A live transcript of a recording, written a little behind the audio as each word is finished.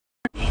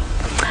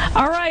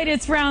All right,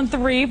 it's round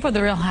 3 for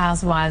the Real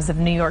Housewives of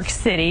New York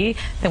City.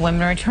 The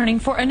women are returning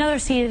for another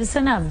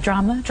season of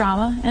drama,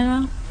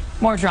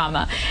 more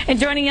drama. And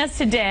joining us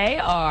today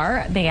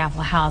are the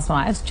Apple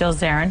Housewives, Jill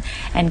Zarin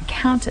and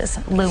Countess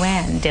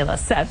Luann de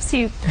Lesseps.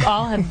 You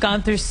all have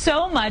gone through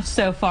so much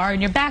so far,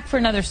 and you're back for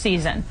another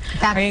season.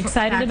 Are you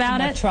excited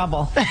about it?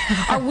 Trouble.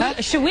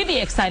 Should we be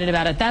excited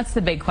about it? That's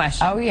the big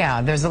question. Oh,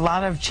 yeah. There's a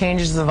lot of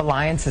changes of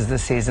alliances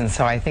this season,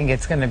 so I think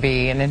it's going to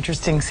be an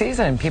interesting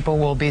season, and people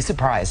will be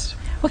surprised.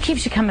 What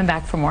keeps you coming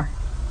back for more?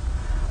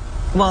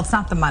 Well, it's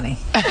not the money.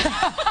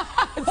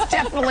 It's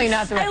definitely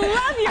not the money. I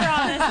love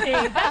your honesty.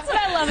 That's what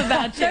I love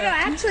about you. No,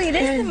 actually, it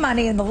is the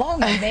money in the long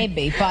run,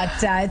 maybe, but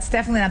it's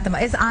definitely not the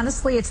money.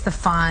 Honestly, it's the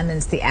fun, and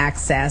it's the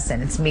access,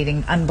 and it's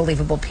meeting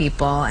unbelievable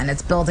people, and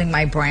it's building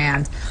my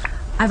brand.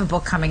 I have a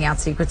book coming out,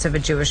 Secrets of a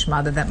Jewish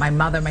Mother, that my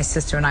mother, my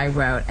sister, and I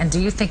wrote. And do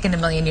you think in a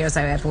million years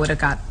I ever would have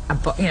got a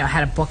book,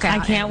 had a book out?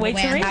 I can't wait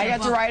to read it. I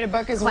got to write a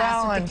book as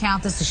well. With the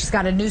Countess. She's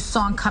got a new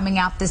song coming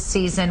out this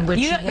season.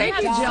 Which Thank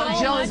you, Jill.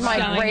 Jill is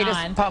my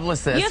greatest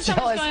publicist. You have so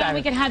much going on.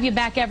 We could have you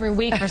back every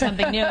week for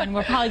something new, and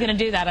we're probably going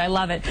to do that. I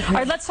love it. All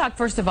right, let's talk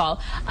first of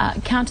all.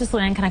 Countess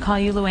Luann, can I call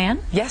you Luann?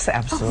 Yes,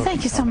 absolutely. Oh,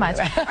 thank you so much.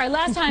 All right,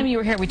 last time you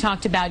were here, we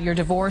talked about your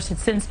divorce.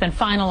 It's since been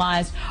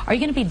finalized. Are you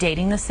going to be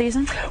dating this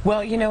season?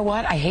 Well, you know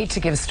what? I hate to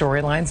give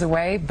storylines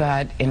away,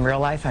 but in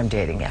real life, I'm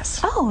dating, yes.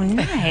 Oh,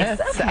 nice.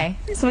 Okay.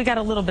 So we got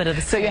a little bit of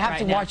the So you have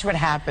to watch what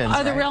happens.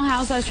 Are the Real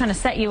Housewives trying to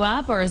set you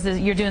up, or is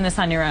you're doing this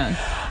on your own?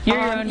 You're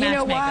your own matchmaker. You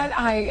know what?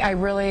 I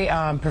really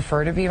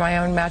prefer to be my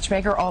own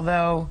matchmaker,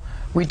 although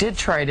we did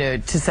try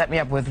to set me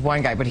up with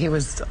one guy, but he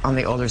was on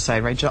the older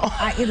side, right, Jill?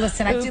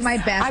 Listen, I do my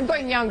best. I'm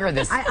going younger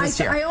this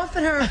year. I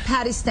offered her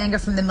Patty Stanger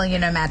from The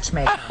Millionaire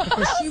Matchmaker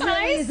because she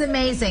really is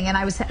amazing, and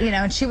I was,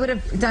 and she would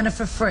have done it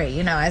for free,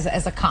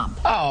 as a comp.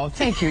 Oh,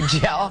 thank you,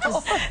 Jill.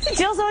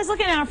 Jill's always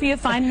looking out for you,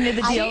 finding the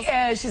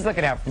deals. She's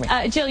looking out for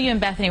me. Jill, you and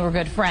Bethany were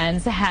good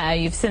friends.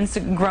 You've since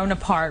grown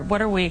apart.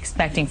 What are we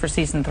expecting for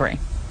season 3?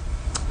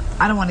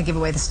 I don't want to give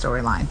away the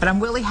storyline, but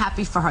I'm really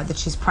happy for her that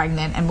she's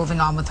pregnant and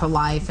moving on with her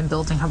life and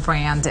building her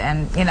brand,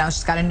 and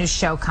she's got a new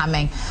show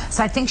coming.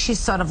 So I think she's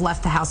sort of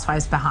left the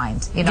Housewives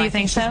behind. Do you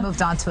think so? She's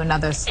moved on to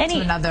another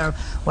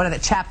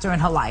chapter in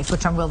her life,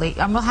 which I'm real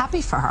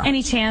happy for her.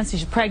 Any chance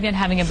she's pregnant,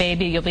 having a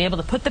baby, you'll be able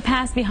to put the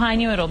past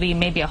behind you? It'll be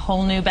maybe a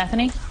whole new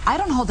Bethany? I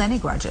don't hold any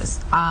grudges.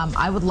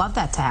 I would love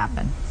that to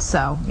happen.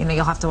 So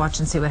you'll have to watch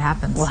and see what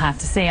happens. We'll have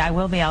to see. I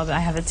will be. I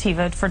have a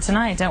TiVo for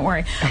tonight. Don't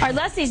worry. All right,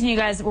 last season you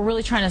guys were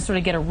really trying to sort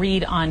of get a read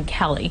on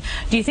Kelly.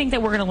 Do you think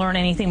that we're going to learn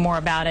anything more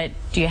about it?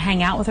 Do you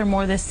hang out with her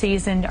more this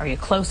season? Are you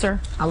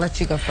closer? I'll let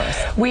you go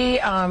first. We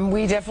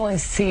definitely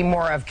see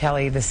more of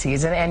Kelly this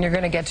season, and you're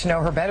going to get to know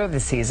her better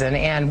this season,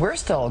 and we're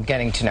still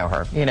getting to know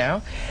her.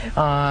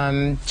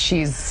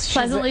 She's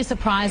pleasantly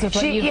surprised with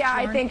what you've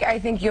learned? I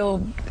think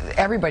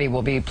everybody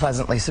will be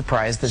pleasantly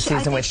surprised this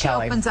season with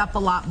Kelly. She opens up a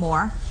lot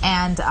more,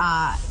 and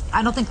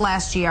I don't think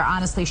last year,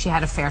 honestly, she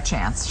had a fair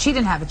chance. She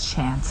didn't have a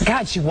chance.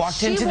 God, she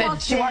walked into the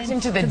den.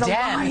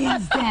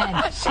 Lion's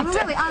den.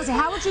 Really, honestly,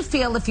 how would you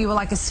feel if you were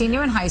like a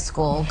senior in high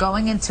school,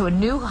 going into a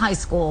new high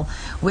school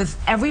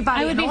with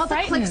everybody and all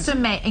the cliques are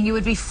made, and you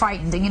would be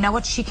frightened? And you know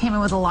what? She came in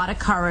with a lot of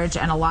courage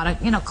and a lot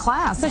of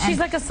class. So she's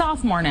like a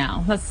sophomore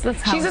now. That's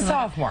how she's a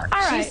sophomore. All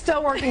right. She's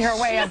still working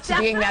her way up to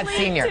being that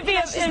senior. To be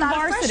she's not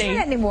varsity. a freshman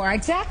anymore.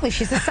 Exactly.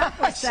 She's a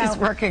sophomore. She's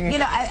working.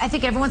 I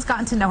think everyone's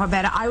gotten to know her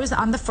better.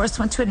 I'm the first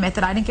one to admit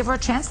that I didn't give her a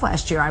chance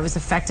last year. I was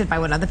affected by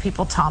what other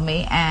people told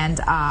me, and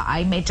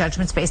I made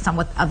judgments based on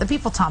what other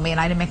people told me, and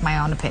I didn't make my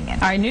own opinion.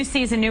 All right, new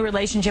season, new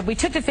relationship. We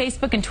took to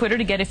Facebook and Twitter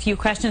to get a few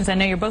questions. I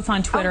know you're both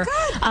on Twitter.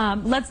 Oh,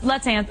 good.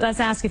 Let's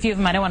ask a few of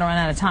them. I don't want to run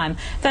out of time.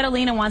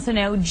 Fedalina wants to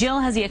know, Jill,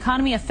 has the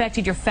economy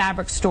affected your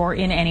fabric store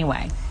in any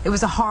way? It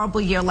was a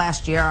horrible year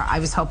last year. I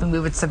was hoping we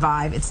would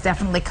survive. It's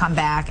definitely come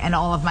back, and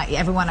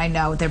everyone I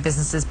know, their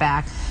business is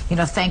back.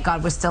 Thank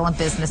God we're still in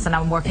business, and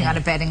I'm working on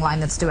a bedding line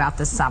that's due out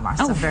this summer.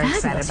 So I'm very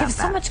excited about that. You have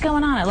so much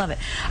going on. I love it.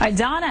 All right,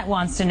 Donna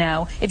wants to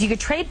know, if you could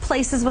trade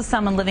places with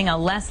someone living a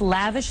less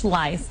lavish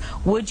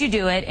life, would you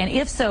do it? And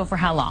if so, for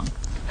how long?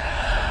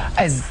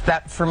 Is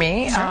that for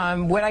me?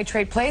 Sure. Would I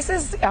trade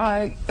places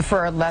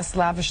for a less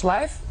lavish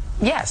life?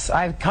 Yes,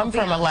 I've come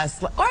from a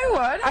less. I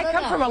would. I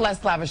come from a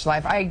less lavish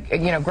life. I,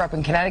 grew up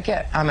in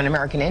Connecticut. I'm an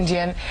American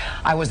Indian.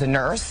 I was a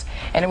nurse,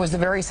 and it was a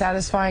very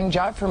satisfying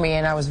job for me,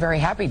 and I was very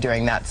happy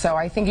doing that. So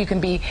I think you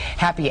can be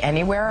happy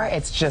anywhere.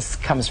 It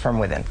just comes from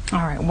within. All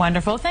right,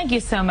 wonderful. Thank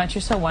you so much.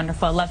 You're so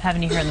wonderful. I love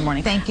having you here in the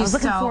morning. Thank you so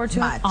much. I was looking forward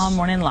to it all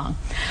morning long.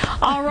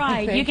 All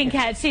right, you can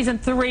catch season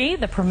 3,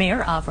 the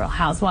premiere of Real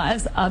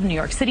Housewives of New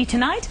York City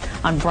tonight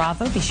on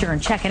Bravo. Be sure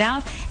and check it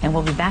out, and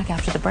we'll be back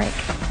after the break.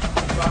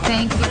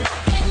 Thank you.